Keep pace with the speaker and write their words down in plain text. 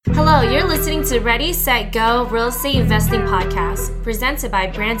Hello, you're listening to Ready, Set, Go Real Estate Investing Podcast, presented by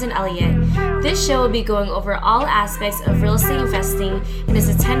Brandon Elliott. This show will be going over all aspects of real estate investing and is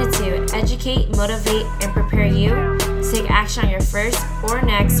intended to educate, motivate, and prepare you to take action on your first or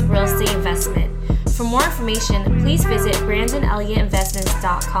next real estate investment. For more information, please visit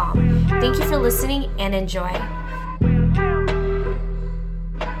BrandonElliottInvestments.com. Thank you for listening and enjoy.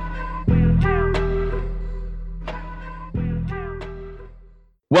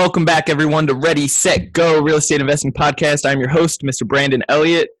 Welcome back, everyone, to Ready, Set, Go Real Estate Investing Podcast. I'm your host, Mr. Brandon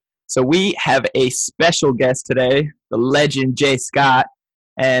Elliott. So we have a special guest today, the legend Jay Scott,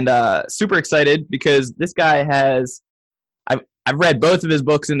 and super excited because this guy has. I've read both of his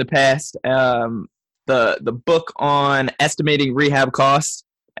books in the past. The book on estimating rehab costs,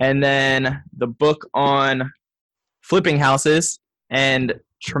 and then the book on flipping houses, and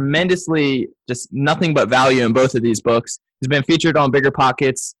tremendously just nothing but value in both of these books. He's been featured on Bigger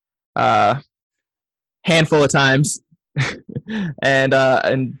Pockets handful of times and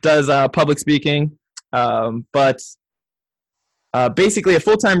does public speaking. But basically a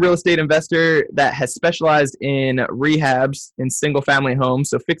full-time real estate investor that has specialized in rehabs in single-family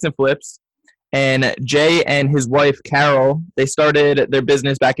homes, so fix and flips. And Jay and his wife, Carol, they started their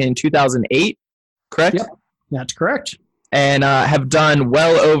business back in 2008, correct? Yep, that's correct. And have done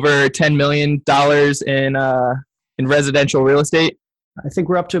well over $10 million in residential real estate. I think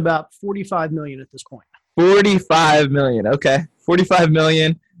we're up to about $45 million at this point. $45 million. Okay. $45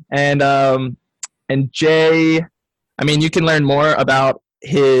 million. And Jay, I mean, you can learn more about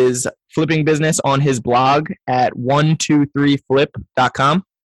his flipping business on his blog at 123flip.com.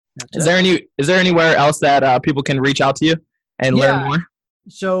 Is there anywhere else that people can reach out to you and learn more?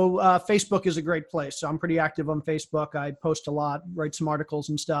 So Facebook is a great place. So I'm pretty active on Facebook. I post a lot, write some articles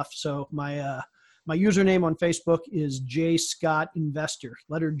and stuff. So my username on Facebook is J Scott Investor.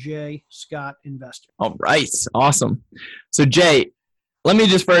 Letter J, Scott Investor. All right. Awesome. So Jay, let me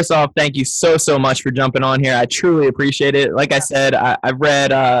just first off, thank you so much for jumping on here. I truly appreciate it. Like I said, I've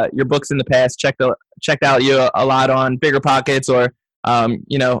read your books in the past, checked out you a lot on Bigger Pockets or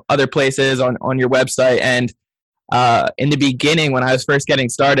other places on your website. And in the beginning, when I was first getting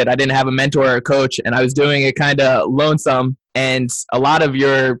started, I didn't have a mentor or a coach, and I was doing it kind of lonesome. And a lot of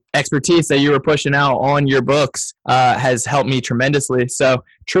your expertise that you were pushing out on your books has helped me tremendously. So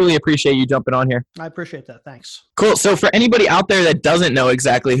truly appreciate you jumping on here. I appreciate that. Thanks. Cool. So for anybody out there that doesn't know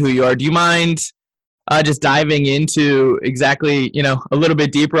exactly who you are, do you mind just diving into exactly, a little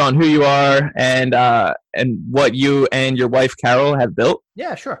bit deeper on who you are and what you and your wife, Carol, have built?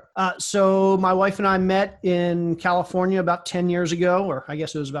 Yeah, sure. So my wife and I met in California about 10 years ago, or I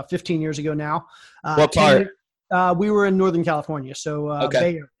guess it was about 15 years ago now. What part? We were in Northern California, so okay.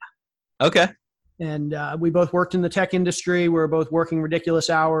 Bay Area. Okay. And we both worked in the tech industry. We were both working ridiculous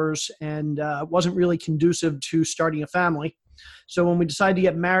hours, and it wasn't really conducive to starting a family. So when we decided to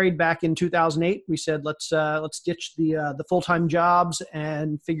get married back in 2008, we said, let's ditch the full-time jobs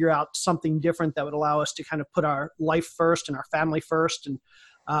and figure out something different that would allow us to kind of put our life first and our family first. And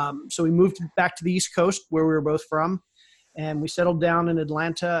so we moved back to the East Coast, where we were both from, and we settled down in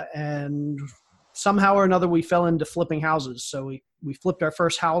Atlanta, and somehow or another we fell into flipping houses. So we flipped our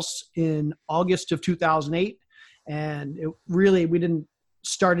first house in August of 2008, and we didn't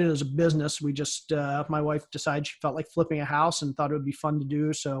start it as a business. We just, my wife decided she felt like flipping a house and thought it would be fun to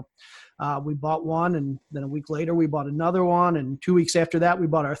do. So we bought one, and then a week later we bought another one, and 2 weeks after that we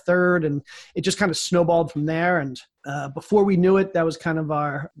bought our third, and it just kind of snowballed from there. And before we knew it, that was kind of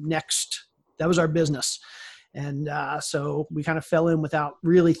that was our business. And so we kind of fell in without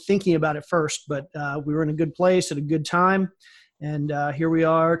really thinking about it first, but we were in a good place at a good time. And here we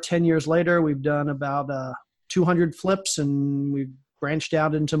are 10 years later. We've done about 200 flips, and we've branched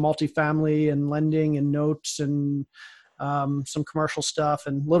out into multifamily and lending and notes and some commercial stuff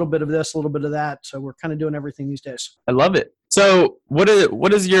and a little bit of this, a little bit of that. So we're kind of doing everything these days. I love it. So what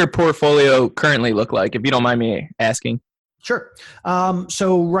does your portfolio currently look like, if you don't mind me asking? Sure.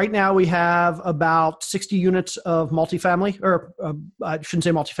 So right now we have about 60 units of multifamily, or I shouldn't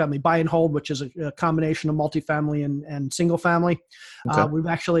say multifamily, buy and hold, which is a combination of multifamily and single family. Okay. We've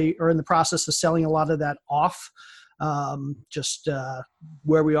actually are in the process of selling a lot of that off. Just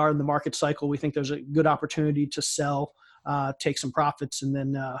where we are in the market cycle, we think there's a good opportunity to sell, take some profits, and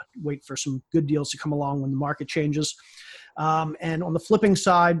then wait for some good deals to come along when the market changes. And on the flipping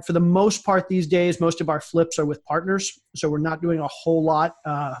side, for the most part these days, most of our flips are with partners. So we're not doing a whole lot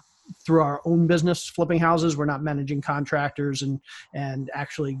through our own business flipping houses. We're not managing contractors and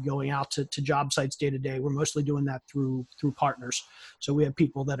actually going out to job sites day to day. We're mostly doing that through partners. So we have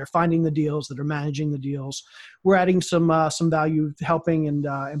people that are finding the deals, that are managing the deals. We're adding some value, helping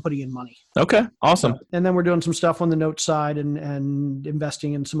and putting in money. Okay, awesome. And then we're doing some stuff on the note side and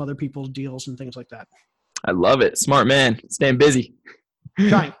investing in some other people's deals and things like that. I love it. Smart man. Staying busy.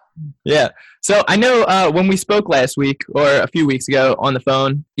 Trying. Yeah. So I know when we spoke last week or a few weeks ago on the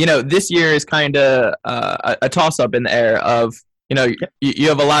phone, this year is kind of a toss-up in the air of, you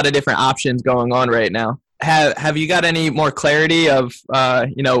have a lot of different options going on right now. Have you got any more clarity of,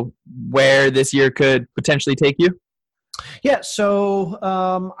 where this year could potentially take you? Yeah. So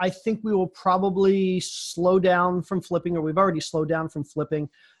I think we will probably slow down from flipping, or we've already slowed down from flipping.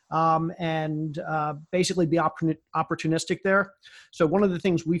 And basically be opportunistic there. So one of the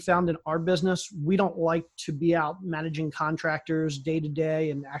things we found in our business, we don't like to be out managing contractors day to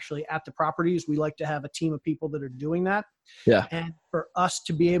day and actually at the properties. We like to have a team of people that are doing that. Yeah. And for us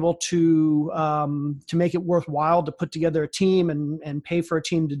to be able to make it worthwhile to put together a team and pay for a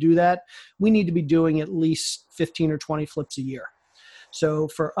team to do that, we need to be doing at least 15 or 20 flips a year. So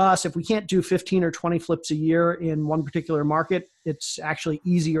for us, if we can't do 15 or 20 flips a year in one particular market, it's actually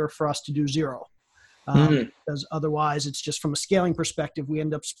easier for us to do 0. Because otherwise it's just from a scaling perspective, we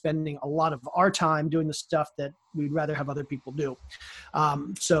end up spending a lot of our time doing the stuff that we'd rather have other people do.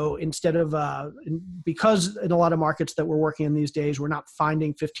 So instead of, because in a lot of markets that we're working in these days, we're not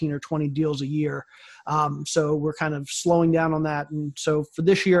finding 15 or 20 deals a year. So we're kind of slowing down on that. And so for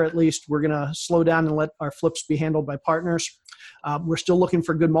this year, at least, we're going to slow down and let our flips be handled by partners. We're still looking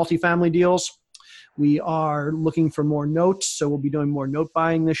for good multifamily deals. We are looking for more notes. So we'll be doing more note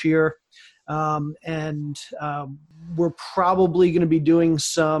buying this year. We're probably going to be doing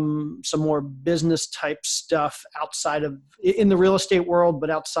some more business type stuff outside of in the real estate world, but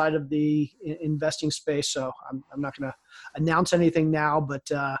outside of the investing space. So I'm not going to announce anything now, but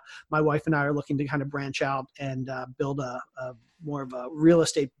my wife and I are looking to kind of branch out and build a more of a real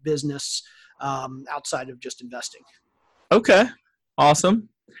estate business outside of just investing. Okay. Awesome.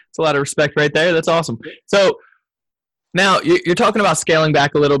 It's a lot of respect right there. That's awesome. So now you're talking about scaling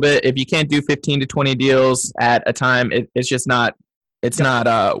back a little bit. If you can't do 15 to 20 deals at a time, it's just not,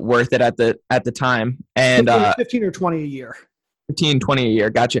 not worth it at the time. And 15 or 20 a year. 15, 20 a year.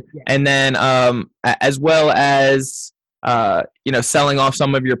 Gotcha. Yeah. And then as well as, selling off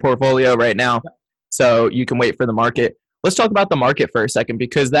some of your portfolio right now, so you can wait for the market. Let's talk about the market for a second,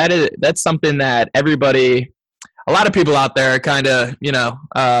 because that's something that a lot of people out there are kind of,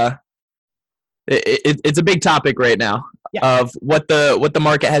 it's a big topic right now of what the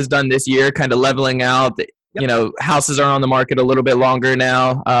market has done this year, kind of leveling out. Houses are on the market a little bit longer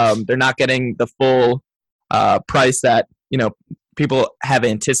now. They're not getting the full price that, people have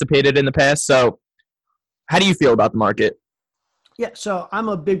anticipated in the past. So how do you feel about the market? Yeah, so I'm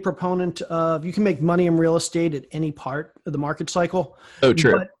a big proponent of you can make money in real estate at any part of the market cycle. Oh,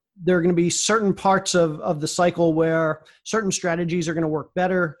 true. But there are going to be certain parts of the cycle where certain strategies are going to work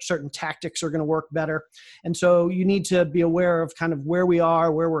better, certain tactics are going to work better. And so you need to be aware of kind of where we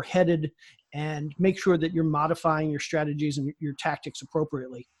are, where we're headed, and make sure that you're modifying your strategies and your tactics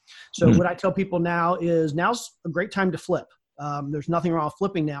appropriately. So what I tell people now is now's a great time to flip. There's nothing wrong with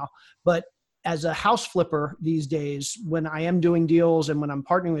flipping now, but as a house flipper these days, when I am doing deals and when I'm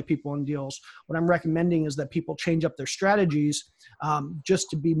partnering with people on deals, what I'm recommending is that people change up their strategies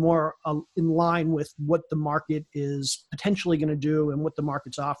just to be more in line with what the market is potentially going to do and what the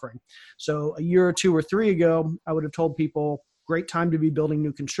market's offering. So a year or 2 or 3 ago, I would have told people, great time to be building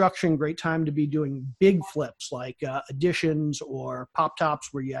new construction, great time to be doing big flips like additions or pop tops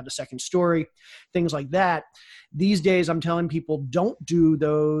where you add a second story, things like that. These days, I'm telling people don't do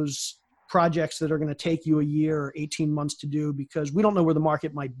those projects that are going to take you a year or 18 months to do, because we don't know where the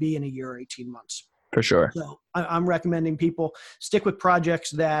market might be in a year or 18 months. For sure. So I'm recommending people stick with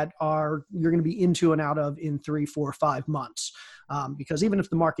projects that you're going to be into and out of in 3, 4, 5 months. Because even if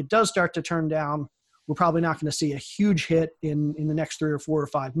the market does start to turn down, we're probably not going to see a huge hit in the next 3 or 4 or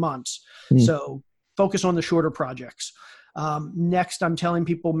 5 months. So focus on the shorter projects. Next, I'm telling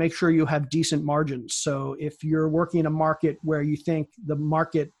people, make sure you have decent margins. So if you're working in a market where you think the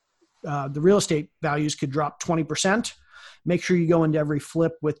real estate values could drop 20%, make sure you go into every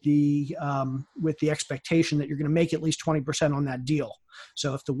flip with the expectation that you're going to make at least 20% on that deal.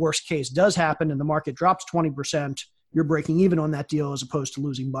 So if the worst case does happen and the market drops 20%, you're breaking even on that deal as opposed to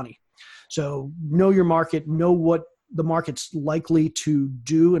losing money. So know your market, know what the market's likely to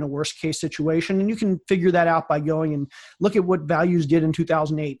do in a worst case situation. And you can figure that out by going and look at what values did in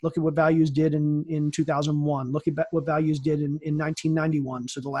 2008, look at what values did in 2001, look at what values did in 1991.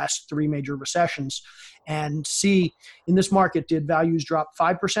 So the last three major recessions, and see in this market, did values drop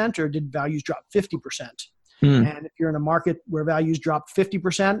 5% or did values drop 50%? And if you're in a market where values drop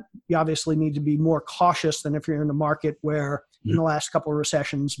 50%, you obviously need to be more cautious than if you're in a market where in the last couple of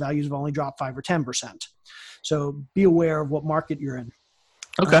recessions, values have only dropped 5 or 10%. So be aware of what market you're in.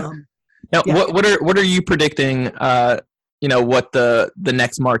 Okay. Now, yeah. What are you predicting, what the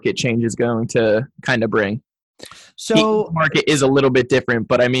next market change is going to kind of bring? So the market is a little bit different,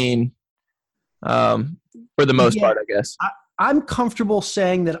 but I mean, for the most part, I guess. I'm comfortable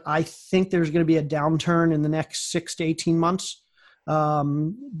saying that I think there's going to be a downturn in the next 6 to 18 months.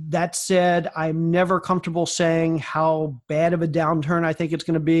 That said, I'm never comfortable saying how bad of a downturn I think it's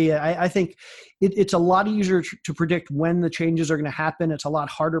going to be. I think it's a lot easier to predict when the changes are going to happen. It's a lot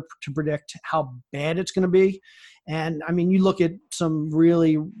harder to predict how bad it's going to be. And I mean, you look at some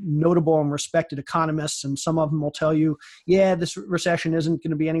really notable and respected economists, and some of them will tell you, yeah, this recession isn't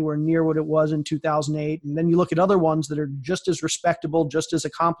going to be anywhere near what it was in 2008. And then you look at other ones that are just as respectable, just as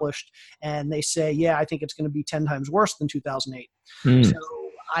accomplished, and they say, yeah, I think it's going to be 10 times worse than 2008. So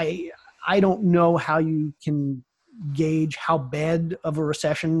I don't know how you can gauge how bad of a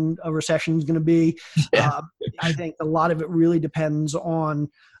recession is going to be. I think a lot of it really depends on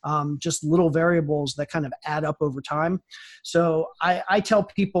just little variables that kind of add up over time. So I tell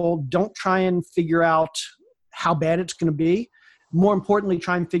people, don't try and figure out how bad it's going to be. More importantly,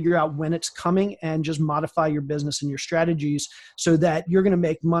 try and figure out when it's coming and just modify your business and your strategies so that you're going to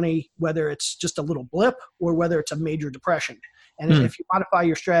make money, whether it's just a little blip or whether it's a major depression. And if you modify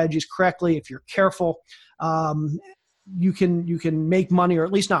your strategies correctly, if you're careful, you can make money, or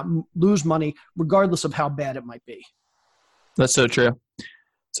at least not lose money, regardless of how bad it might be. That's so true.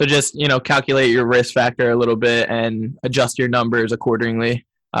 So just, calculate your risk factor a little bit and adjust your numbers accordingly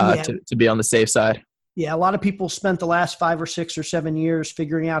to be on the safe side. Yeah, a lot of people spent the last 5 or 6 or 7 years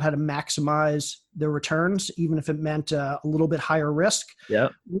figuring out how to maximize their returns, even if it meant a little bit higher risk. Yeah.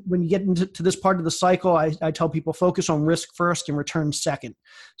 When you get into this part of the cycle, I tell people focus on risk first and return second.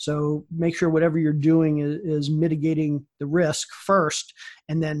 So make sure whatever you're doing is mitigating the risk first,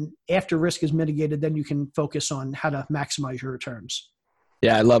 and then after risk is mitigated, then you can focus on how to maximize your returns.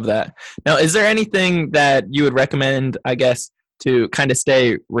 Yeah, I love that. Now, is there anything that you would recommend, I guess, to kind of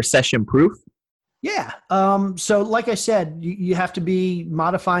stay recession-proof? Yeah. So like I said, you have to be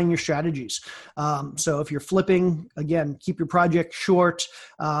modifying your strategies. So if you're flipping, again, keep your project short,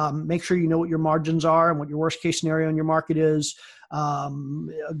 make sure you know what your margins are and what your worst case scenario in your market is. A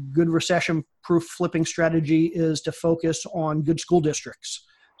good recession-proof flipping strategy is to focus on good school districts.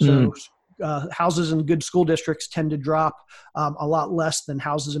 So houses in good school districts tend to drop a lot less than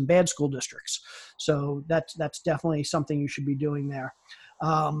houses in bad school districts. So that's definitely something you should be doing there.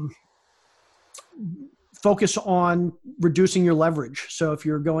 Focus on reducing your leverage. So if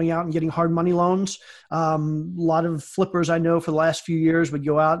you're going out and getting hard money loans, a lot of flippers I know for the last few years would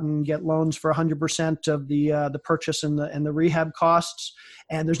go out and get loans for 100% of the purchase and the rehab costs.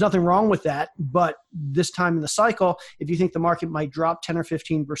 And there's nothing wrong with that. But this time in the cycle, if you think the market might drop 10 or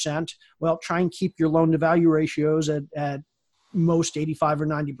 15%, well, try and keep your loan to value ratios at most 85 or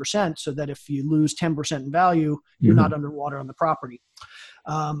 90%, so that if you lose 10% in value, you're not underwater on the property.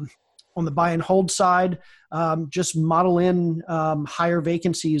 On the buy and hold side, just model in higher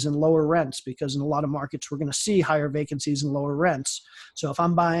vacancies and lower rents, because in a lot of markets, we're going to see higher vacancies and lower rents. So if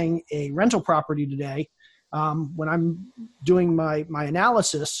I'm buying a rental property today, when I'm doing my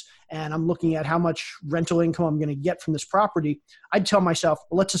analysis and I'm looking at how much rental income I'm going to get from this property, I'd tell myself,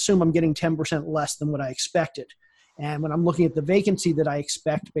 well, let's assume I'm getting 10% less than what I expected. And when I'm looking at the vacancy that I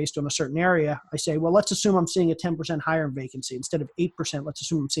expect based on a certain area, I say, well, let's assume I'm seeing a 10% higher vacancy. Instead of 8%, let's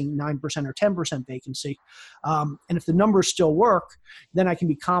assume I'm seeing 9% or 10% vacancy. And if the numbers still work, then I can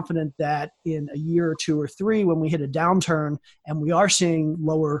be confident that in a year or 2 or 3, when we hit a downturn and we are seeing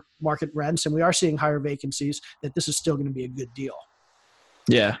lower market rents and we are seeing higher vacancies, that this is still going to be a good deal.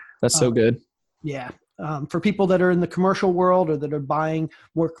 Yeah, that's so good. Yeah. For people that are in the commercial world or that are buying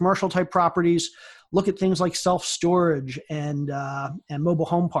more commercial type properties, look at things like self-storage and mobile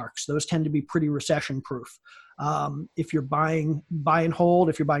home parks. Those tend to be pretty recession-proof. If you're buying buy and hold,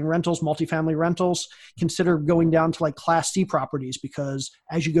 if you're buying rentals, multifamily rentals, consider going down to like Class C properties, because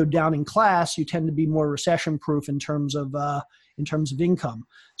as you go down in class, you tend to be more recession-proof in terms of income.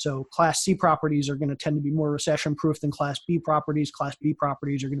 So Class C properties are going to tend to be more recession-proof than Class B properties. Class B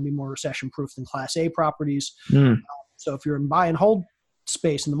properties are going to be more recession-proof than Class A properties. So if you're in buy and hold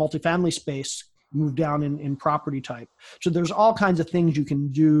space, in the multifamily space, move down in property type. So there's all kinds of things you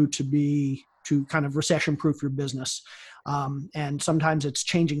can do to kind of recession-proof your business. And sometimes it's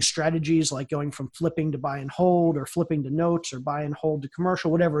changing strategies, like going from flipping to buy and hold, or flipping to notes, or buy and hold to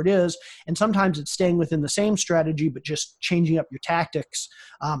commercial, whatever it is. And sometimes it's staying within the same strategy, but just changing up your tactics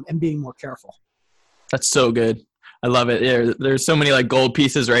and being more careful. That's so good. I love it. There's so many like gold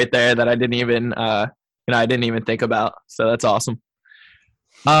pieces right there that I didn't even, I didn't even think about. So that's awesome.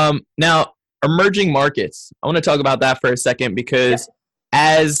 Now, emerging markets. I want to talk about that for a second, because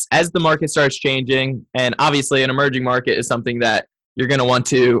as the market starts changing, and obviously an emerging market is something that you're going to want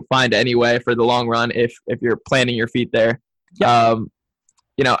to find anyway for the long run if you're planting your feet there. How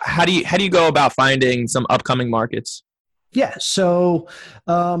do you go about finding some upcoming markets? Yeah. So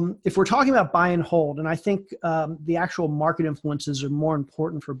if we're talking about buy and hold, and I think the actual market influences are more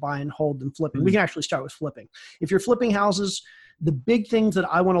important for buy and hold than flipping. We can actually start with flipping. If you're flipping houses, the big things that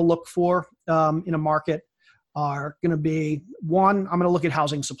I want to look for in a market are going to be, one, I'm going to look at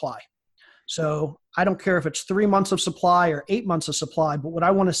housing supply. So I don't care if it's 3 months of supply or 8 months of supply, but what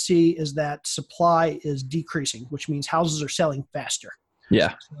I want to see is that supply is decreasing, which means houses are selling faster.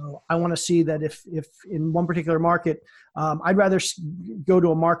 Yeah. So I want to see that if in one particular market, I'd rather go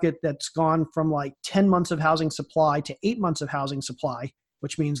to a market that's gone from like 10 months of housing supply to 8 months of housing supply,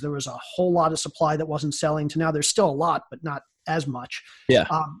 which means there was a whole lot of supply that wasn't selling, to now there's still a lot, but not as much. Yeah.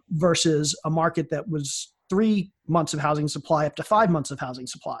 Versus a market that was 3 months of housing supply up to 5 months of housing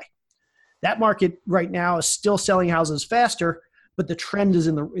supply. That market right now is still selling houses faster, but the trend is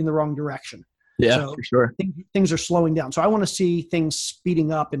in the wrong direction. Yeah, so for sure. Things are slowing down. So I want to see things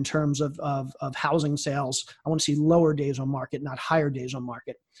speeding up in terms of housing sales. I want to see lower days on market, not higher days on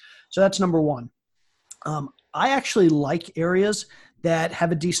market. So that's number one. I actually like areas that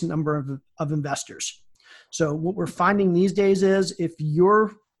have a decent number of investors. So what we're finding these days is if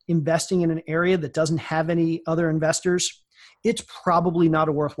you're investing in an area that doesn't have any other investors, it's probably not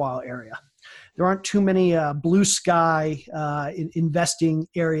a worthwhile area. There aren't too many blue sky investing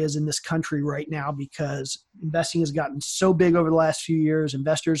areas in this country right now, because investing has gotten so big over the last few years.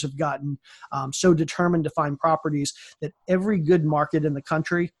 Investors have gotten so determined to find properties that every good market in the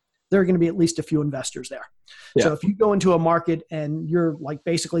country, there are going to be at least a few investors there. Yeah. So if you go into a market and you're like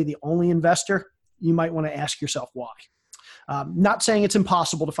basically the only investor, you might want to ask yourself why. Not saying it's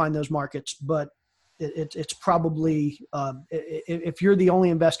impossible to find those markets, but it's probably, if you're the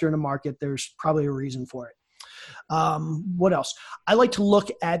only investor in a market, there's probably a reason for it. What else? I like to look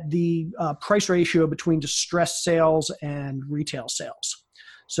at the price ratio between distressed sales and retail sales.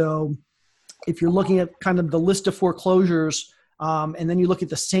 So if you're looking at kind of the list of foreclosures, and then you look at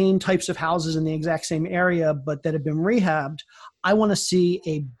the same types of houses in the exact same area, but that have been rehabbed, I want to see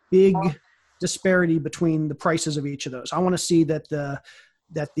a big disparity between the prices of each of those. I want to see that the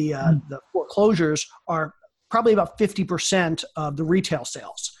foreclosures are probably about 50% of the retail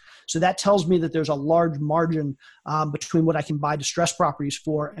sales. So that tells me that there's a large margin between what I can buy distressed properties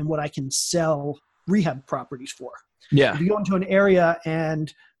for and what I can sell rehab properties for. Yeah. If you go into an area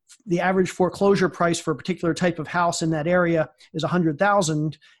and the average foreclosure price for a particular type of house in that area is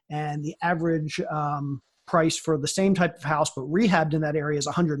 $100,000, and the average price for the same type of house but rehabbed in that area is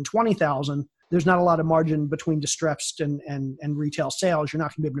 $120,000, there's not a lot of margin between distressed and retail sales. You're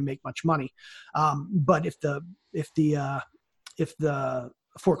not going to be able to make much money. But if the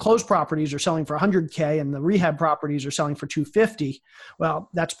foreclosed properties are selling for $100K and the rehab properties are selling for $250, well,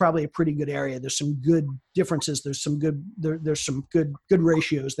 that's probably a pretty good area. There's some good differences. There's some good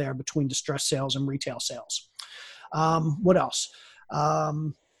ratios there between distressed sales and retail sales. What else?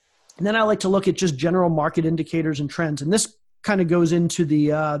 And then I like to look at just general market indicators and trends. And this kind of goes into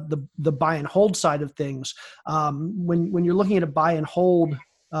the buy and hold side of things. When you're looking at a buy and hold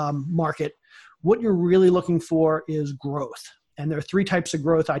market, what you're really looking for is growth. And there are three types of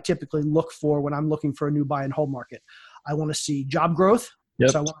growth I typically look for when I'm looking for a new buy and hold market. I want to see job growth.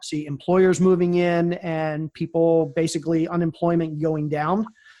 Yep. So I want to see employers moving in and people, basically unemployment going down.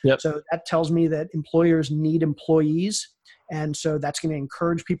 Yep. So that tells me that employers need employees. And so that's going to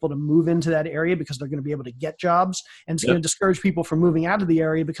encourage people to move into that area because they're going to be able to get jobs. And it's going to discourage people from moving out of the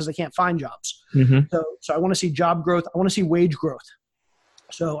area because they can't find jobs. Mm-hmm. So I want to see job growth. I want to see wage growth.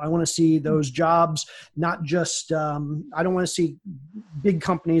 So I want to see those jobs, not just, I don't want to see big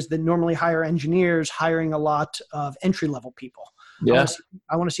companies that normally hire engineers hiring a lot of entry-level people. Yeah.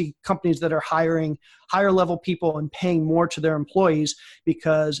 I want to see companies that are hiring higher level people and paying more to their employees,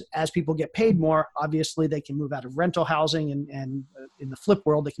 because as people get paid more, obviously they can move out of rental housing, and in the flip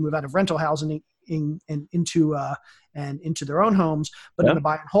world, they can move out of rental housing into their own homes. But in the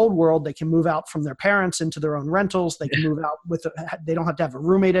buy and hold world, they can move out from their parents into their own rentals. They can move out they don't have to have a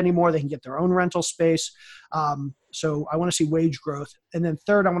roommate anymore. They can get their own rental space. So I want to see wage growth. And then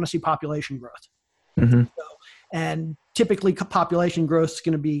third, I want to see population growth. Mm-hmm. And typically population growth is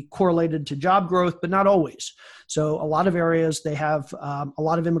going to be correlated to job growth, but not always. So a lot of areas, they have a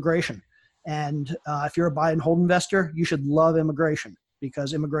lot of immigration. And if you're a buy and hold investor, you should love immigration,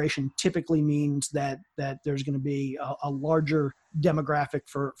 because immigration typically means that there's going to be a larger demographic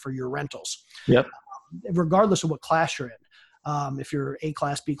for your rentals. Yep. Regardless of what class you're in. If you're A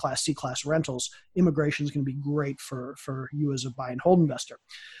class, B class, C class rentals, immigration is going to be great for you as a buy and hold investor.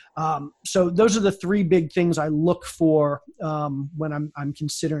 So those are the three big things I look for when I'm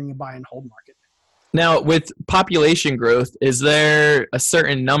considering a buy and hold market. Now, with population growth, is there a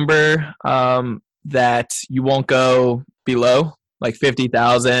certain number that you won't go below, like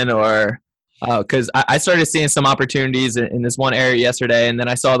 50,000, or because I started seeing some opportunities in this one area yesterday, and then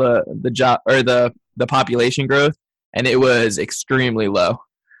I saw the job or the population growth, and it was extremely low.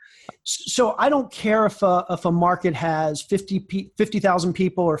 So I don't care if a market has 50,000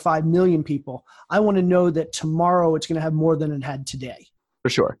 people or 5 million people. I want to know that tomorrow it's going to have more than it had today. For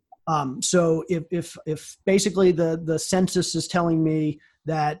sure. So if basically the census is telling me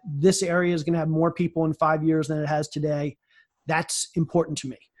that this area is going to have more people in 5 years than it has today, that's important to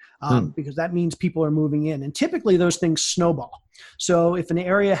me. Because that means people are moving in. And typically those things snowball. So if an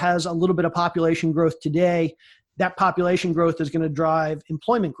area has a little bit of population growth today, that population growth is going to drive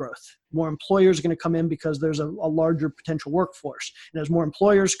employment growth. More employers are going to come in because there's a larger potential workforce. And as more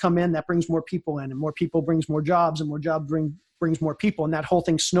employers come in, that brings more people in, and more people brings more jobs, and more jobs brings more people, and that whole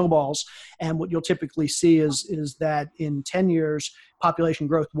thing snowballs. And what you'll typically see is that in 10 years, population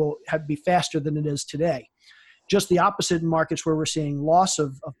growth will be faster than it is today. Just the opposite in markets where we're seeing loss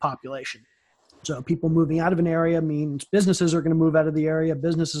of population. So people moving out of an area means businesses are going to move out of the area.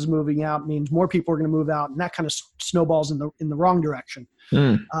 Businesses moving out means more people are going to move out, and that kind of snowballs in the wrong direction.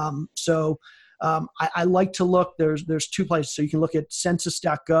 I like to look. There's two places. So you can look at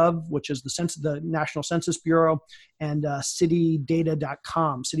census.gov, which is the National Census Bureau, and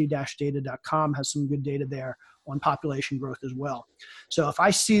citydata.com. City-data.com has some good data there on population growth as well. So if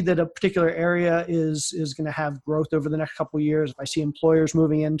I see that a particular area is going to have growth over the next couple of years, if I see employers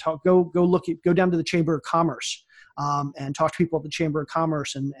moving in, go down to the Chamber of Commerce and talk to people at the Chamber of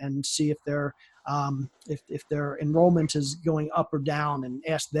Commerce and see if their enrollment is going up or down, and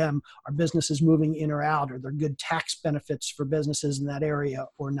ask them, are businesses moving in or out? Are there good tax benefits for businesses in that area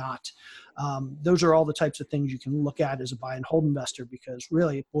or not? Those are all the types of things you can look at as a buy and hold investor, because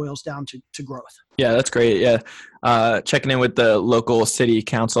really it boils down to growth. Yeah, that's great. Yeah. Checking in with the local city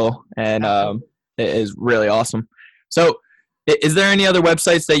council and it is really awesome. So is there any other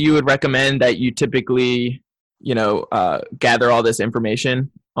websites that you would recommend that you typically, gather all this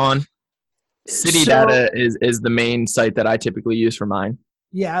information on? City Data is the main site that I typically use for mine.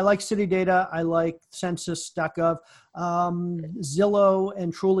 Yeah, I like City Data. I like census.gov. Zillow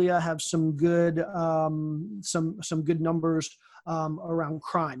and Trulia have some good some good numbers around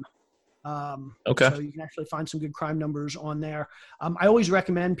crime. Okay. So you can actually find some good crime numbers on there. I always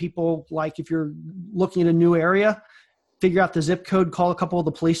recommend people, like if you're looking at a new area, figure out the zip code, call a couple of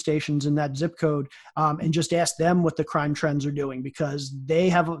the police stations in that zip code, and just ask them what the crime trends are doing, because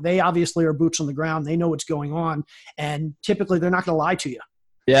they obviously are boots on the ground. They know what's going on, and typically they're not going to lie to you.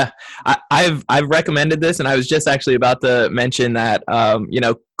 Yeah, I've recommended this, and I was just actually about to mention that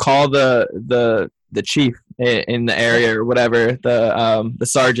call the chief in the area or whatever, the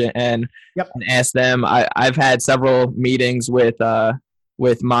sergeant, and ask them. I've had several meetings with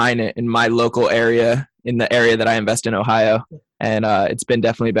mine in my local area, in the area that I invest in, Ohio, and it's been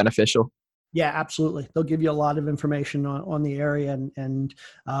definitely beneficial. Yeah, absolutely. They'll give you a lot of information on the area, and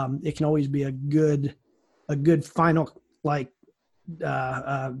it can always be a good final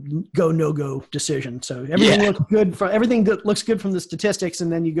go no go decision. So everything looks good everything looks good from the statistics,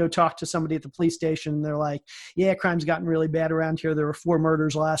 and then you go talk to somebody at the police station, and they're like, "Yeah, crime's gotten really bad around here. There were 4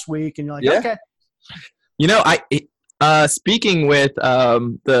 murders last week," and you're like, "Okay." Speaking with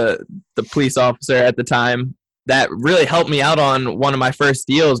the police officer at the time, that really helped me out on one of my first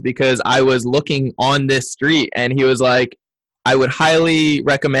deals, because I was looking on this street, and he was like, "I would highly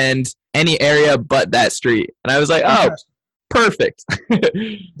recommend any area but that street." And I was like, "Oh, perfect."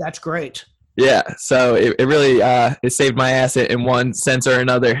 That's great. Yeah. So it really it saved my ass in one sense or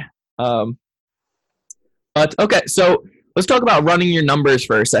another. But okay, so let's talk about running your numbers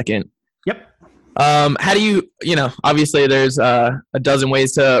for a second. Yep. How do you obviously there's a dozen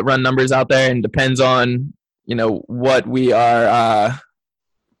ways to run numbers out there, and depends on, what we are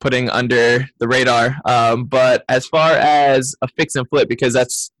putting under the radar. But as far as a fix and flip, because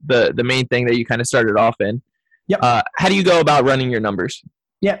that's the main thing that you kind of started off in. Yep. How do you go about running your numbers?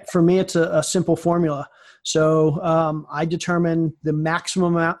 Yeah, for me, it's a simple formula. So I determine the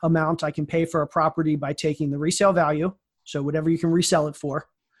maximum amount I can pay for a property by taking the resale value, so whatever you can resell it for,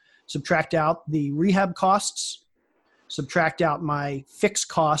 subtract out the rehab costs, subtract out my fixed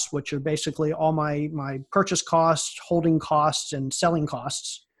costs, which are basically all my purchase costs, holding costs, and selling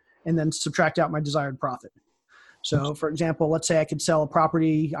costs, and then subtract out my desired profit. So, for example, let's say I could sell a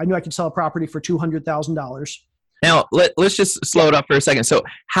property. I knew I could sell a property for $200,000. Now, let's just slow it up for a second. So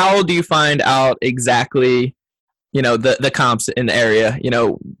how do you find out exactly, the comps in the area,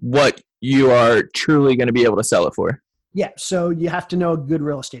 what you are truly going to be able to sell it for? Yeah, so you have to know a good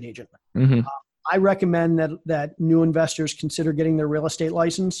real estate agent. Mm-hmm. I recommend that new investors consider getting their real estate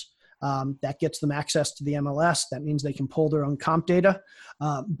license. That gets them access to the MLS. That means they can pull their own comp data.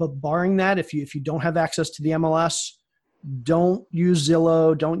 But barring that, if you don't have access to the MLS, don't use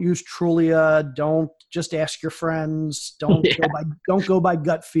Zillow, don't use Trulia, don't just ask your friends, don't go by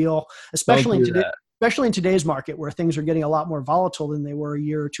gut feel, especially in today's market where things are getting a lot more volatile than they were a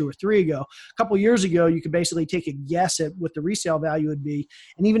year or two or three ago. A couple of years ago, you could basically take a guess at what the resale value would be.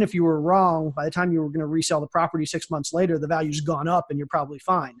 And even if you were wrong, by the time you were going to resell the property 6 months later, the value's gone up and you're probably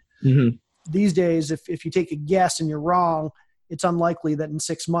fine. Mm-hmm. These days, if you take a guess and you're wrong, it's unlikely that in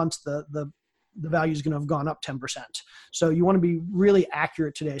 6 months, the value is going to have gone up 10%. So you want to be really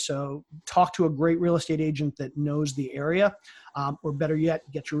accurate today. So talk to a great real estate agent that knows the area, or better yet,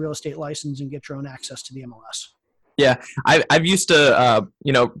 get your real estate license and get your own access to the MLS. Yeah, I've used to,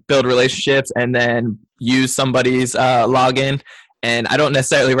 build relationships and then use somebody's login. And I don't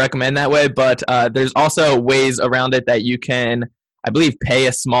necessarily recommend that way, but there's also ways around it that you can, I believe, pay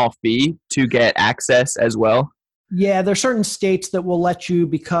a small fee to get access as well. Yeah, there are certain states that will let you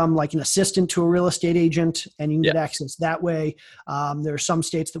become like an assistant to a real estate agent, and you can get access that way. There are some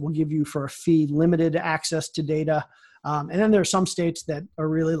states that will give you for a fee limited access to data. And then there are some states that are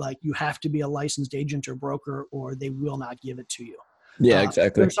really like you have to be a licensed agent or broker or they will not give it to you. Yeah,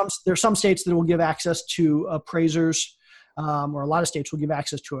 exactly. There are some states that will give access to appraisers, or a lot of states will give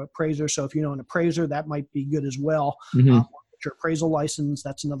access to appraisers. So if you know an appraiser, that might be good as well. Mm-hmm. Your appraisal license,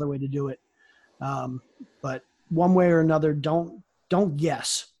 that's another way to do it. But one way or another, don't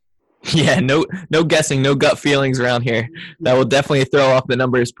guess. Yeah, no guessing, no gut feelings around here. That will definitely throw off the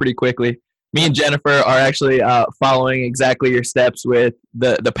numbers pretty quickly. Me and Jennifer are actually following exactly your steps with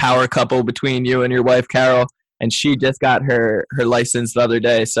the power couple between you and your wife, Carol, and she just got her license the other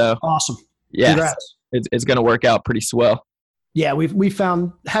day. So awesome. Yeah, it's going to work out pretty swell. Yeah, we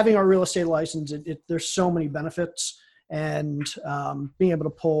found having our real estate license, there's so many benefits, and being able to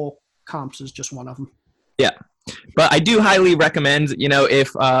pull comps is just one of them. Yeah. But I do highly recommend,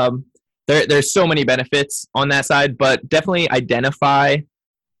 if there's so many benefits on that side, but definitely identify,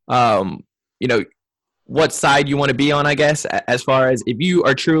 what side you want to be on, I guess, as far as if you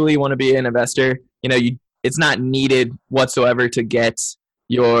are truly want to be an investor, it's not needed whatsoever to get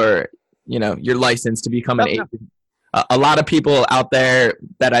your license to become an agent. A lot of people out there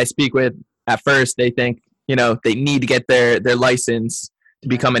that I speak with at first, they think, they need to get their license to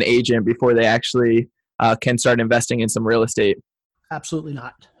become an agent before they actually can start investing in some real estate. Absolutely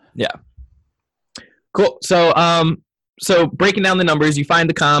not. Yeah. Cool. So breaking down the numbers, you find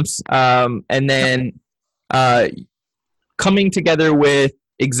the comps, and then coming together with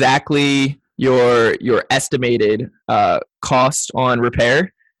exactly your estimated cost on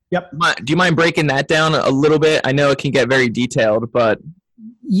repair. Yep. Do you mind breaking that down a little bit? I know it can get very detailed, but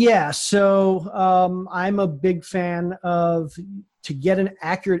yeah. So I'm a big fan of, to get an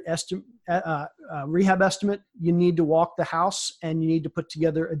accurate rehab estimate, you need to walk the house and you need to put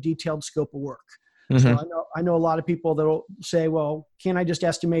together a detailed scope of work. Mm-hmm. So I know a lot of people that will say, well, can I just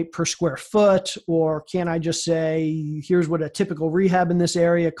estimate per square foot, or can I just say, here's what a typical rehab in this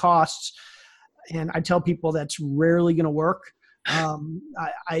area costs? And I tell people that's rarely going to work.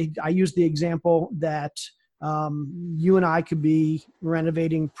 I use the example that you and I could be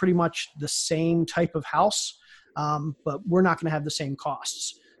renovating pretty much the same type of house, but we're not going to have the same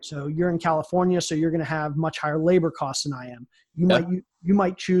costs. So you're in California, so you're going to have much higher labor costs than I am. You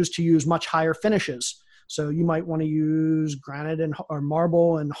might choose to use much higher finishes. So you might want to use granite or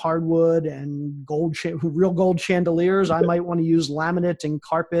marble and hardwood and real gold chandeliers. I might want to use laminate and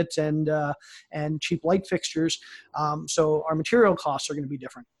carpet and cheap light fixtures. So our material costs are going to be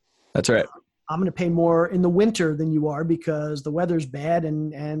different. That's right. I'm going to pay more in the winter than you are because the weather's bad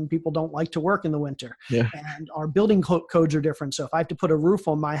and people don't like to work in the winter. Yeah. And our building codes are different. So if I have to put a roof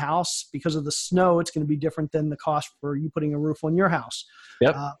on my house because of the snow, it's going to be different than the cost for you putting a roof on your house.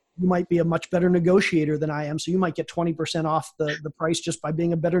 Yep. You might be a much better negotiator than I am. So you might get 20% off the price just by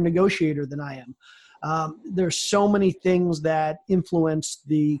being a better negotiator than I am. There's so many things that influence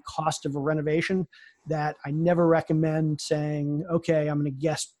the cost of a renovation that I never recommend saying, okay, I'm going to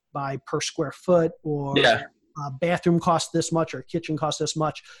guess by per square foot, or bathroom costs this much or kitchen costs this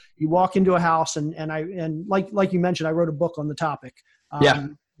much. You walk into a house and like you mentioned, I wrote a book on the topic,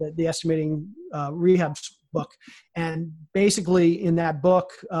 the estimating rehabs book. And basically in that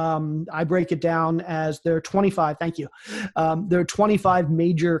book, I break it down as there are 25, thank you. There are 25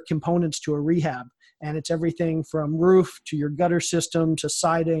 major components to a rehab. And it's everything from roof to your gutter system to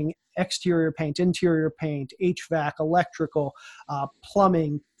siding, exterior paint, interior paint, HVAC, electrical,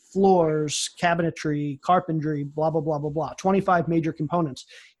 plumbing, floors, cabinetry, carpentry, blah, blah, blah, blah, blah. 25 major components.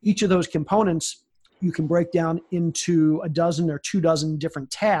 Each of those components you can break down into a dozen or 24 different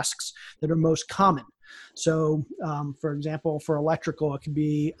tasks that are most common. So, for example, for electrical, it could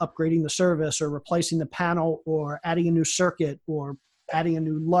be upgrading the service or replacing the panel or adding a new circuit or adding a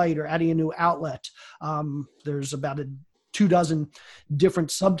new light or adding a new outlet. There's about 24 different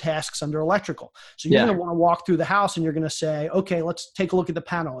subtasks under electrical. So you're going to want to walk through the house and you're going to say, okay, let's take a look at the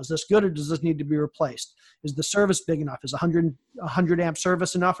panel. Is this good or does this need to be replaced? Is the service big enough? Is 100 amp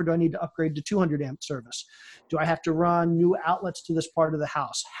service enough, or do I need to upgrade to 200 amp service? Do I have to run new outlets to this part of the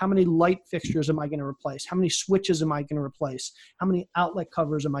house? How many light fixtures am I going to replace? How many switches am I going to replace? How many outlet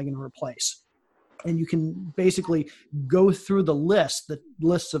covers am I going to replace? And you can basically go through the lists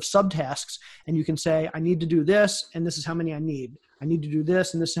of subtasks, and you can say, I need to do this, and this is how many I need. I need to do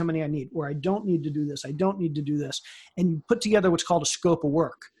this, and this is how many I need. Or I don't need to do this. I don't need to do this. And you put together what's called a scope of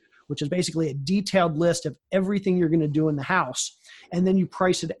work, which is basically a detailed list of everything you're going to do in the house. And then you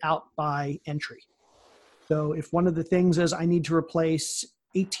price it out by entry. So if one of the things is I need to replace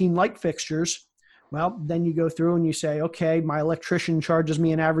 18 light fixtures, well, then you go through and you say, okay, my electrician charges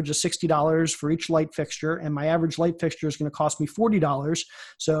me an average of $60 for each light fixture, and my average light fixture is going to cost me $40.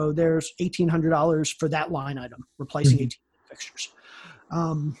 So there's $1,800 for that line item, replacing 18 fixtures.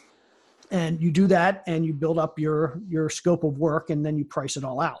 And you do that and you build up your scope of work, and then you price it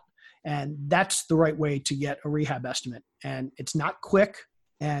all out. And that's the right way to get a rehab estimate. And it's not quick.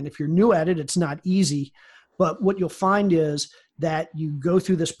 And if you're new at it, it's not easy. But what you'll find is that you go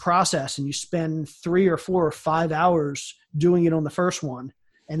through this process and you spend 3 or 4 or 5 hours doing it on the first one.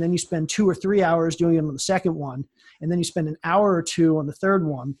 And then you spend 2 or 3 hours doing it on the second one. And then you spend an hour or 2 on the third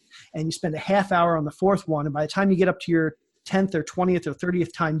one. And you spend a half hour on the fourth one. And by the time you get up to your 10th or 20th or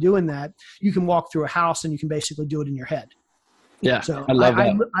 30th time doing that, you can walk through a house and you can basically do it in your head. Yeah, so I love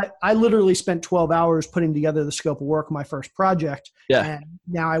that. I literally spent 12 hours putting together the scope of work of my first project. Yeah. And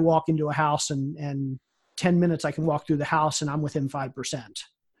now I walk into a house and 10 minutes I can walk through the house and I'm within 5%.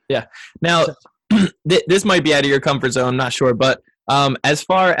 Yeah. Now, this might be out of your comfort zone, I'm not sure. But as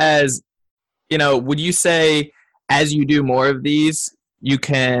far as, would you say as you do more of these, you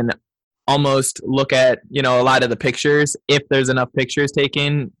can almost look at, a lot of the pictures, if there's enough pictures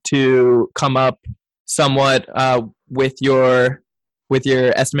taken, to come up somewhat with your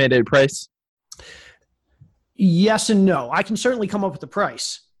estimated price? Yes and no. I can certainly come up with a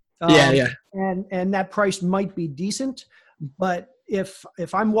price. And that price might be decent, but if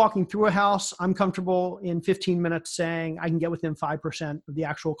I'm walking through a house, I'm comfortable in 15 minutes saying I can get within 5% of the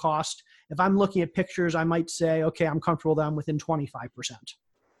actual cost. If I'm looking at pictures, I might say, okay, I'm comfortable that I'm within 25%.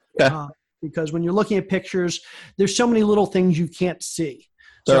 Okay. Because when you're looking at pictures, there's so many little things you can't see.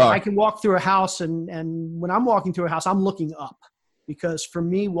 So I can walk through a house and when I'm walking through a house, I'm looking up, because for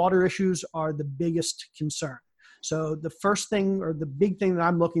me, water issues are the biggest concern. So the first thing or the big thing that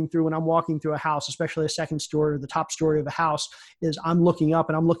I'm looking through when I'm walking through a house, especially a second story or the top story of a house, is I'm looking up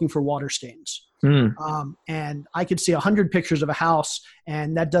and I'm looking for water stains. And I could see 100 pictures of a house,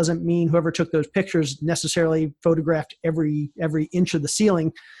 and that doesn't mean whoever took those pictures necessarily photographed every inch of the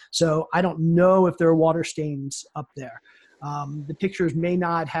ceiling. So I don't know if there are water stains up there. The pictures may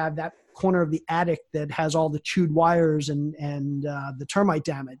not have that corner of the attic that has all the chewed wires and the termite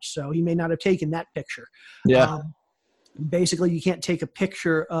damage. So he may not have taken that picture. Yeah. Basically, you can't take a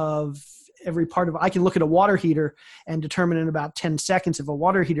picture of every part of it. I can look at a water heater and determine in about 10 seconds if a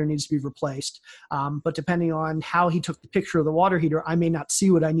water heater needs to be replaced. But depending on how he took the picture of the water heater, I may not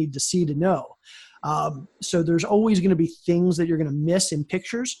see what I need to see to know. So there's always going to be things that you're going to miss in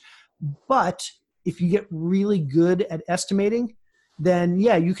pictures. But if you get really good at estimating, then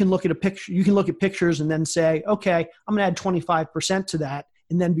you can look at a picture. You can look at pictures and then say, okay, I'm going to add 25% to that,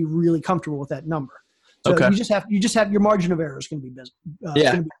 and then be really comfortable with that number. So Okay. you just have your margin of error is going to be busy.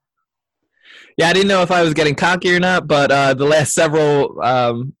 Yeah. Yeah, I didn't know if I was getting cocky or not, but the last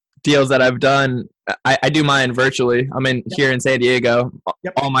several deals that I've done, I do mine virtually. I'm here in San Diego.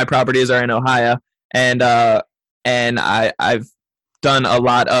 Yep. All my properties are in Ohio, and I've done a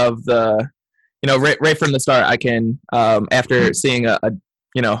lot of the, right from the start. I can after seeing a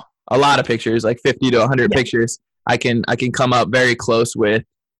lot of pictures, like 50 to 100 pictures, I can come up very close with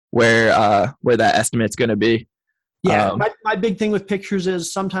where that estimate's going to be. Yeah, my big thing with pictures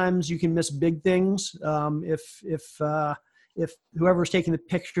is sometimes you can miss big things. If whoever's taking the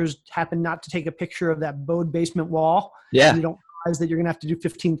pictures happen not to take a picture of that bowed basement wall, Yeah, you don't realize that you're going to have to do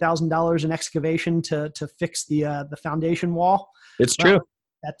 $15,000 in excavation to fix the foundation wall. it's true.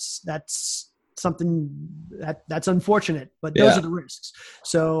 That's something that's unfortunate, but those are the risks.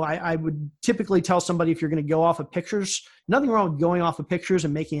 So I would typically tell somebody, if you're going to go off of pictures, nothing wrong with going off of pictures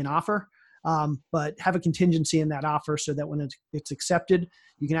and making an offer. But have a contingency in that offer so that when it's accepted,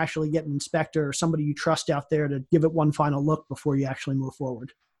 you can actually get an inspector or somebody you trust out there to give it one final look before you actually move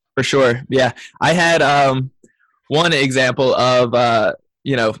forward. For sure. Yeah. I had one example of,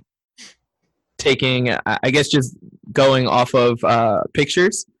 taking, I guess, just going off of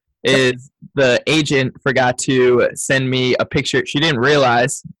pictures, is the agent forgot to send me a picture. She didn't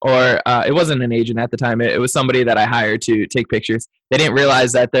realize, or it wasn't an agent at the time. It was somebody that I hired to take pictures. They didn't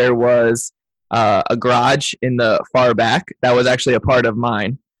realize that there was a garage in the far back that was actually a part of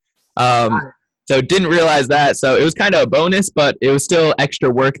mine. So didn't realize that. So it was kind of a bonus, but it was still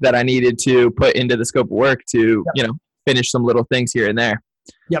extra work that I needed to put into the scope of work to, finish some little things here and there.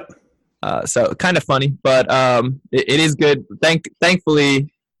 Yep. So kind of funny, but it is good.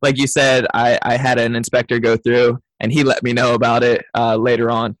 Thankfully, like you said, I had an inspector go through and he let me know about it later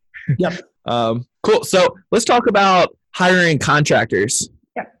on. Yep. Cool. So let's talk about hiring contractors.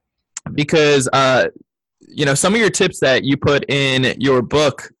 Yeah. Because, some of your tips that you put in your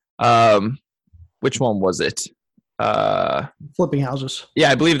book, which one was it? Flipping houses.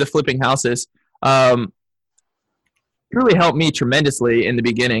 Yeah, I believe the flipping houses really helped me tremendously in the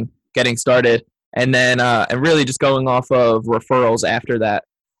beginning, getting started. And then and really just going off of referrals after that.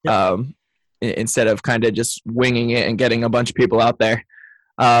 Yep. Instead of kind of just winging it and getting a bunch of people out there.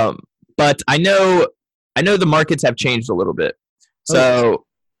 But I know the markets have changed a little bit. So,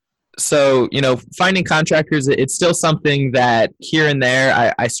 finding contractors, it's still something that here and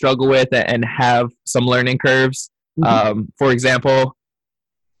there I struggle with and have some learning curves. Mm-hmm. For example,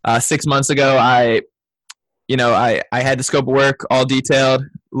 6 months ago, I had the scope of work all detailed, a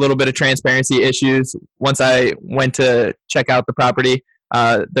little bit of transparency issues. Once I went to check out the property,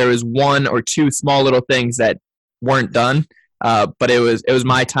 there was one or two small little things that weren't done, but it was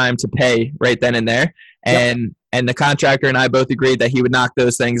my time to pay right then and there. And the contractor and I both agreed that he would knock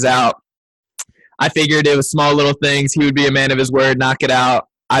those things out. I figured it was small little things. He would be a man of his word, knock it out.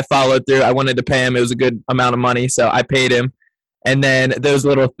 I followed through. I wanted to pay him. It was a good amount of money, so I paid him. And then those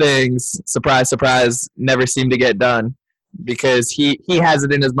little things, surprise, surprise, never seem to get done because he has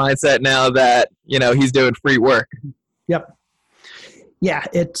it in his mindset now that, he's doing free work. Yep. Yeah,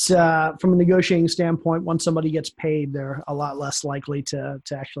 it's from a negotiating standpoint, once somebody gets paid, they're a lot less likely to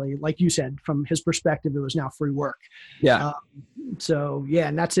actually, like you said, from his perspective, it was now free work. Yeah.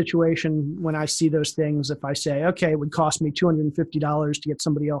 In that situation, when I see those things, if I say, okay, it would cost me $250 to get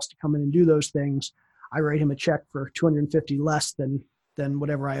somebody else to come in and do those things, I write him a check for $250 less than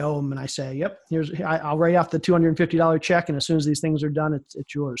whatever I owe him. And I say, yep, I'll write out the $250 check. And as soon as these things are done,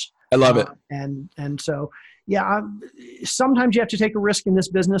 it's yours. I love it. And so, yeah, sometimes you have to take a risk in this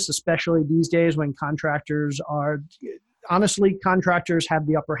business, especially these days when contractors have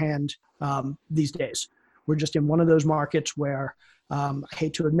the upper hand these days. We're just in one of those markets where I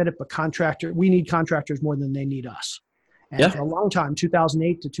hate to admit it, but we need contractors more than they need us. And for a long time,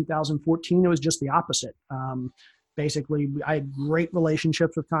 2008 to 2014, it was just the opposite. Basically, I had great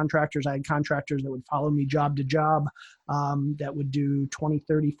relationships with contractors. I had contractors that would follow me job to job, that would do 20,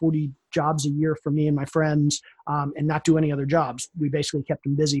 30, 40 jobs a year for me and my friends, and not do any other jobs. We basically kept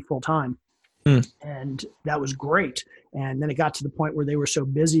them busy full time. And that was great. And then it got to the point where they were so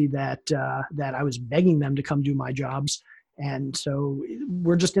busy that I was begging them to come do my jobs. And so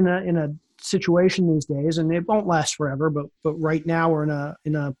we're just in a situation these days, and it won't last forever, but right now we're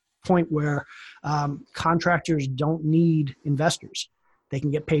in a point where contractors don't need investors. They can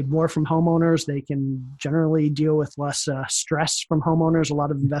get paid more from homeowners. They can generally deal with less stress from homeowners. A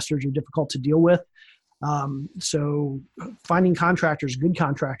lot of investors are difficult to deal with. So finding contractors, good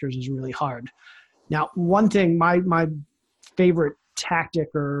contractors, is really hard. Now, one thing, my favorite tactic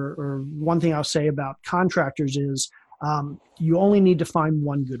or one thing I'll say about contractors is You only need to find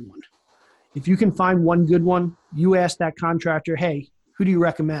one good one. If you can find one good one, you ask that contractor, hey, who do you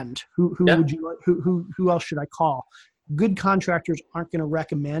recommend? Who would you who else should I call? Good contractors aren't going to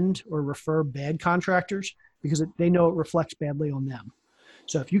recommend or refer bad contractors because they know it reflects badly on them.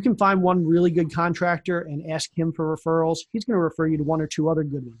 So if you can find one really good contractor and ask him for referrals, he's going to refer you to one or two other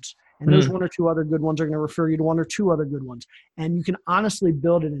good ones. And those one or two other good ones are going to refer you to one or two other good ones. And you can honestly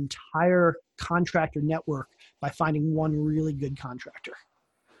build an entire contractor network by finding one really good contractor.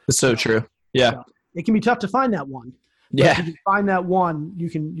 It's so true. Yeah. So it can be tough to find that one. Yeah. If you find that one, you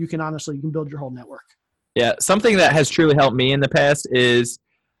can build your whole network. Yeah. Something that has truly helped me in the past is,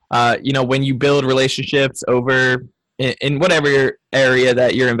 when you build relationships over in whatever area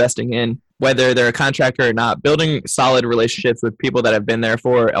that you're investing in, whether they're a contractor or not, building solid relationships with people that have been there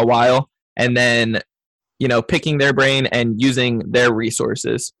for a while, and then, picking their brain and using their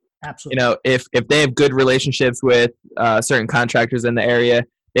resources. Absolutely. If they have good relationships with certain contractors in the area,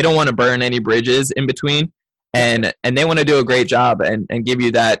 they don't want to burn any bridges in between, and they want to do a great job and give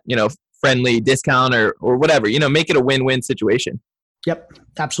you that, friendly discount or whatever, make it a win-win situation. Yep.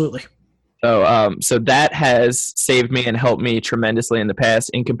 Absolutely. So that has saved me and helped me tremendously in the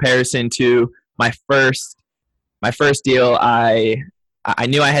past. In comparison to my first deal, I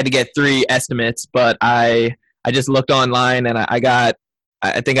knew I had to get 3 estimates, but I just looked online and I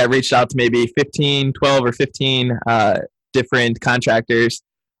think I reached out to maybe 12 or 15 different contractors.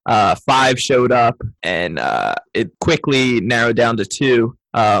 5 showed up, and it quickly narrowed down to 2.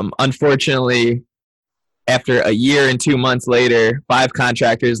 Unfortunately, after a year and 2 months later, 5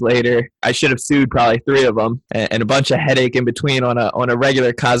 contractors later, I should have sued probably 3 of them, and a bunch of headache in between on a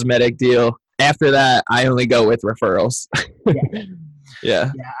regular cosmetic deal. After that, I only go with referrals.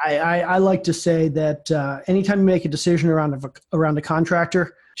 Yeah. I like to say that anytime you make a decision around a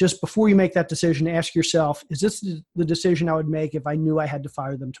contractor, just before you make that decision, ask yourself, is this the decision I would make if I knew I had to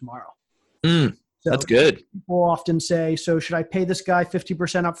fire them tomorrow? That's good. People often say, so should I pay this guy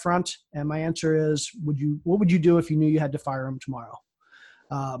 50% up front? And my answer is, what would you do if you knew you had to fire him tomorrow?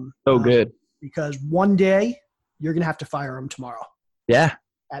 Good. Because one day you're going to have to fire him tomorrow. Yeah.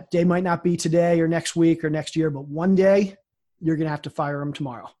 That day might not be today or next week or next year, but one day you're going to have to fire him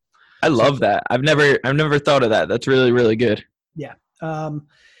tomorrow. I love that. I've never thought of that. That's really, really good. Yeah.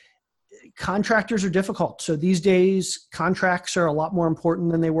 Contractors are difficult. So these days, contracts are a lot more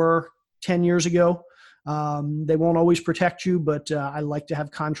important than they were 10 years ago. They won't always protect you, but I like to have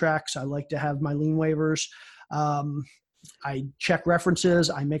contracts. I like to have my lien waivers. I check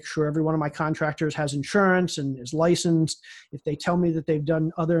references. I make sure every one of my contractors has insurance and is licensed. If they tell me that they've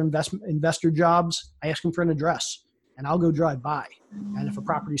done other investor jobs, I ask them for an address and I'll go drive by. And if a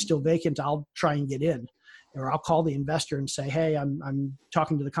property is still vacant, I'll try and get in. Or I'll call the investor and say, hey, I'm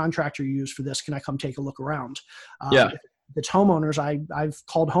talking to the contractor you use for this. Can I come take a look around? If it's homeowners, I've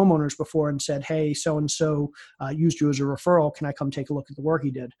called homeowners before and said, hey, so-and-so used you as a referral. Can I come take a look at the work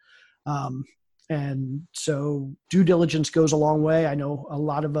he did? And so due diligence goes a long way. I know a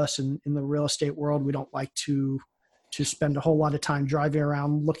lot of us in the real estate world, we don't like to spend a whole lot of time driving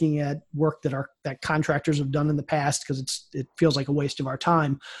around looking at work that contractors have done in the past because it feels like a waste of our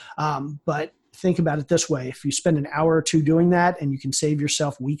time. But think about it this way. If you spend an hour or 2 doing that and you can save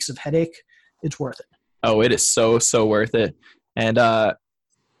yourself weeks of headache, it's worth it. Oh, it is so, so worth it. And I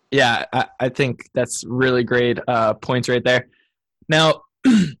think that's really great points right there. Now,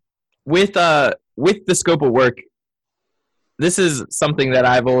 with the scope of work, this is something that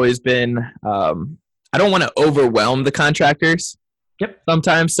I've always been I don't want to overwhelm the contractors. Yep.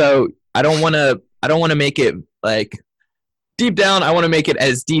 Sometimes, so I don't want to make it like deep down. I want to make it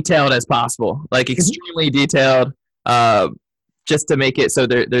as detailed as possible, like extremely detailed, just to make it so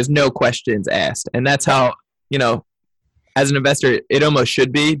there's no questions asked. And that's how, as an investor, it almost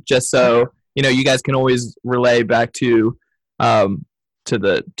should be, just so you guys can always relay back to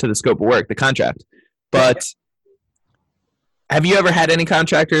the scope of work, the contract. But have you ever had any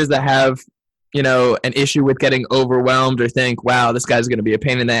contractors that have an issue with getting overwhelmed or think, wow, this guy's going to be a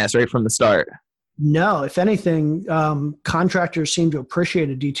pain in the ass right from the start? No, if anything, contractors seem to appreciate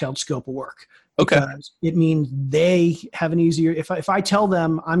a detailed scope of work. Okay. Because it means they have an easier, if I tell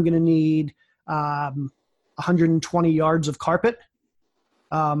them I'm going to need 120 yards of carpet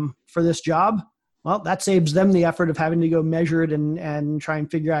for this job, well, that saves them the effort of having to go measure it and try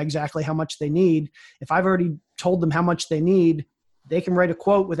and figure out exactly how much they need. If I've already told them how much they need, they can write a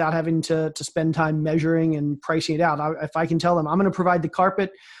quote without having to spend time measuring and pricing it out. If I can tell them, I'm going to provide the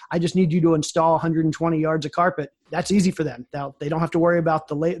carpet, I just need you to install 120 yards of carpet. That's easy for them. They don't have to worry about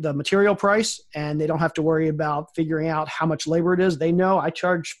the material price, and they don't have to worry about figuring out how much labor it is. They know I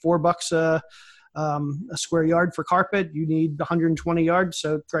charge $4 a square yard for carpet. You need 120 yards.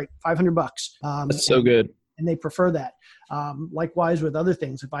 So great, $500. That's so good. And they prefer that. Likewise with other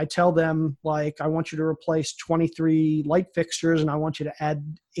things. If I tell them, like, I want you to replace 23 light fixtures and I want you to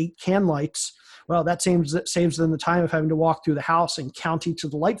add 8 can lights, well, that saves them the time of having to walk through the house and count each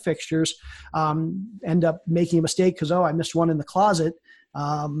of the light fixtures, end up making a mistake because, I missed one in the closet.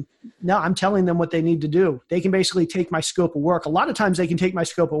 No, I'm telling them what they need to do. They can basically take my scope of work. A lot of times they can take my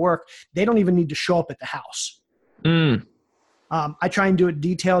scope of work. They don't even need to show up at the house. I try and do it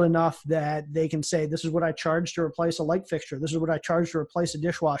detailed enough that they can say, this is what I charge to replace a light fixture. This is what I charge to replace a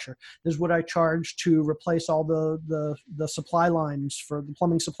dishwasher. This is what I charge to replace all the supply lines for the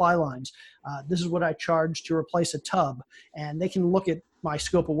plumbing supply lines. This is what I charge to replace a tub. And they can look at my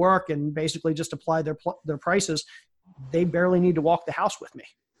scope of work and basically just apply their prices. They barely need to walk the house with me.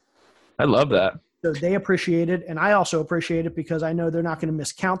 I love that. So they appreciate it. And I also appreciate it because I know they're not going to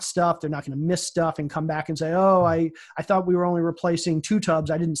miscount stuff. They're not going to miss stuff and come back and say, I thought we were only replacing 2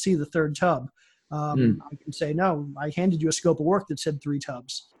 tubs. I didn't see the 3rd tub. I can say, no, I handed you a scope of work that said 3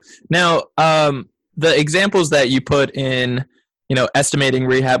 tubs. Now, the examples that you put in, estimating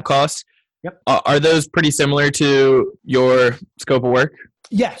rehab costs, yep. Are those pretty similar to your scope of work?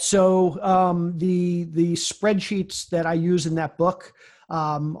 Yeah. So the spreadsheets that I use in that book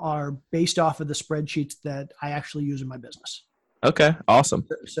are based off of the spreadsheets that I actually use in my business. Okay, awesome.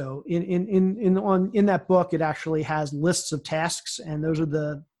 So in that book, it actually has lists of tasks, and those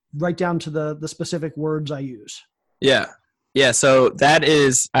are right down to the specific words I use. Yeah. So that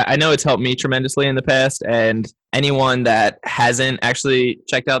is, I know it's helped me tremendously in the past, and anyone that hasn't actually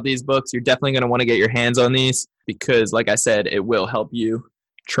checked out these books, you're definitely going to want to get your hands on these because, like I said, it will help you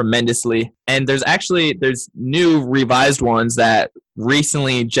tremendously. And there's new revised ones that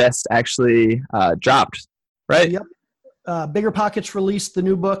recently just actually dropped, right? Yep. Bigger Pockets released the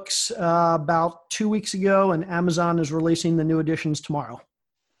new books about 2 weeks ago, and Amazon is releasing the new editions tomorrow.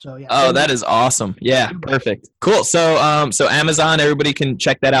 So yeah. Oh, that is awesome. Yeah, perfect. Cool. So Amazon, everybody can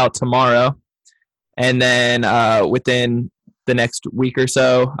check that out tomorrow, and then within the next week or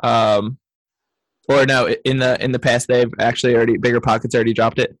so, or no, in the past they've actually Bigger Pockets already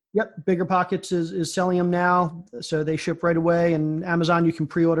dropped it. Yep, Bigger Pockets is selling them now, so they ship right away. And Amazon, you can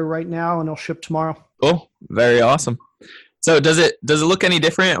pre-order right now, and they'll ship tomorrow. Cool, very awesome. So does it look any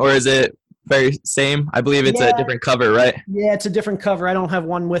different, or is it very same? I believe it's a different cover, right? Yeah, it's a different cover. I don't have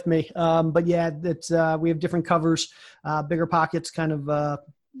one with me, but yeah, it's we have different covers. Bigger Pockets kind of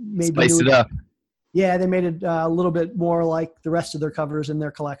made spiced it up. Yeah, they made it a little bit more like the rest of their covers in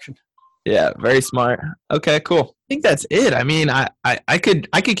their collection. Yeah, very smart. Okay, cool. I think that's it. I mean, I could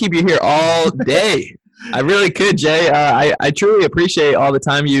keep you here all day. I really could, Jay. I truly appreciate all the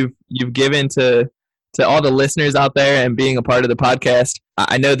time you've given to all the listeners out there and being a part of the podcast.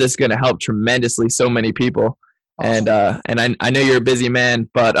 I know this is going to help tremendously so many people. Awesome. And I know you're a busy man,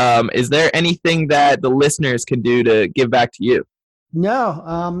 but is there anything that the listeners can do to give back to you?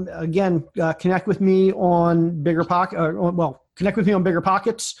 No. Again, connect with me on Bigger Pockets. Connect with me on Bigger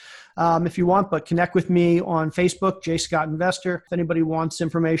Pockets. If you want, but connect with me on Facebook, J. Scott Investor. If anybody wants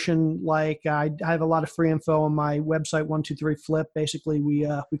information, like I have a lot of free info on my website, 123 Flip. Basically, we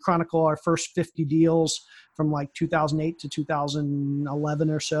chronicle our first 50 deals from like 2008 to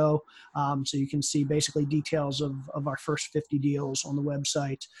 2011 or so. So you can see basically details of our first 50 deals on the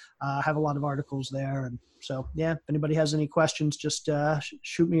website. I have a lot of articles there. And so, yeah, if anybody has any questions, just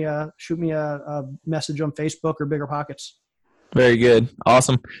shoot me a message on Facebook or Bigger Pockets. Very good.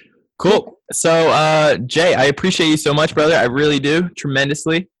 Awesome. Cool. So, Jay, I appreciate you so much, brother. I really do,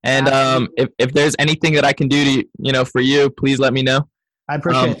 tremendously. And if there's anything that I can do to, for you, please let me know. I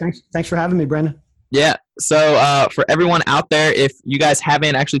appreciate it. Thanks for having me, Brandon. Yeah. So, for everyone out there, if you guys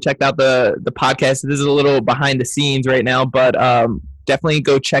haven't actually checked out the podcast, this is a little behind the scenes right now, but definitely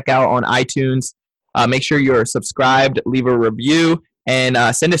go check out on iTunes. Make sure you're subscribed, leave a review, and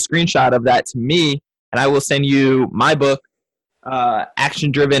send a screenshot of that to me, and I will send you my book,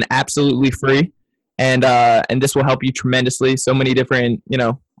 Action Driven, absolutely free, and this will help you tremendously. So many different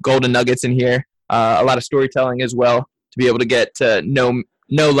golden nuggets in here, a lot of storytelling as well to be able to get to know,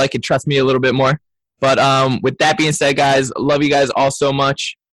 like, and trust me a little bit more. But with that being said, guys, love you guys all so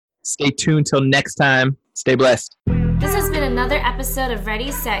much. Stay tuned till next time. Stay blessed. This has been another episode of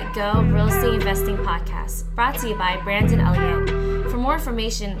Ready, Set, Go Real Estate Investing Podcast, brought to you by Brandon Elliott. For more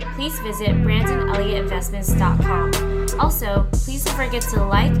information, please visit BrandonElliottInvestments.com. Also, please don't forget to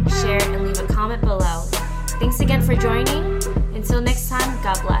like, share, and leave a comment below. Thanks again for joining. Until next time,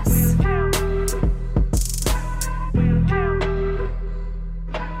 God bless.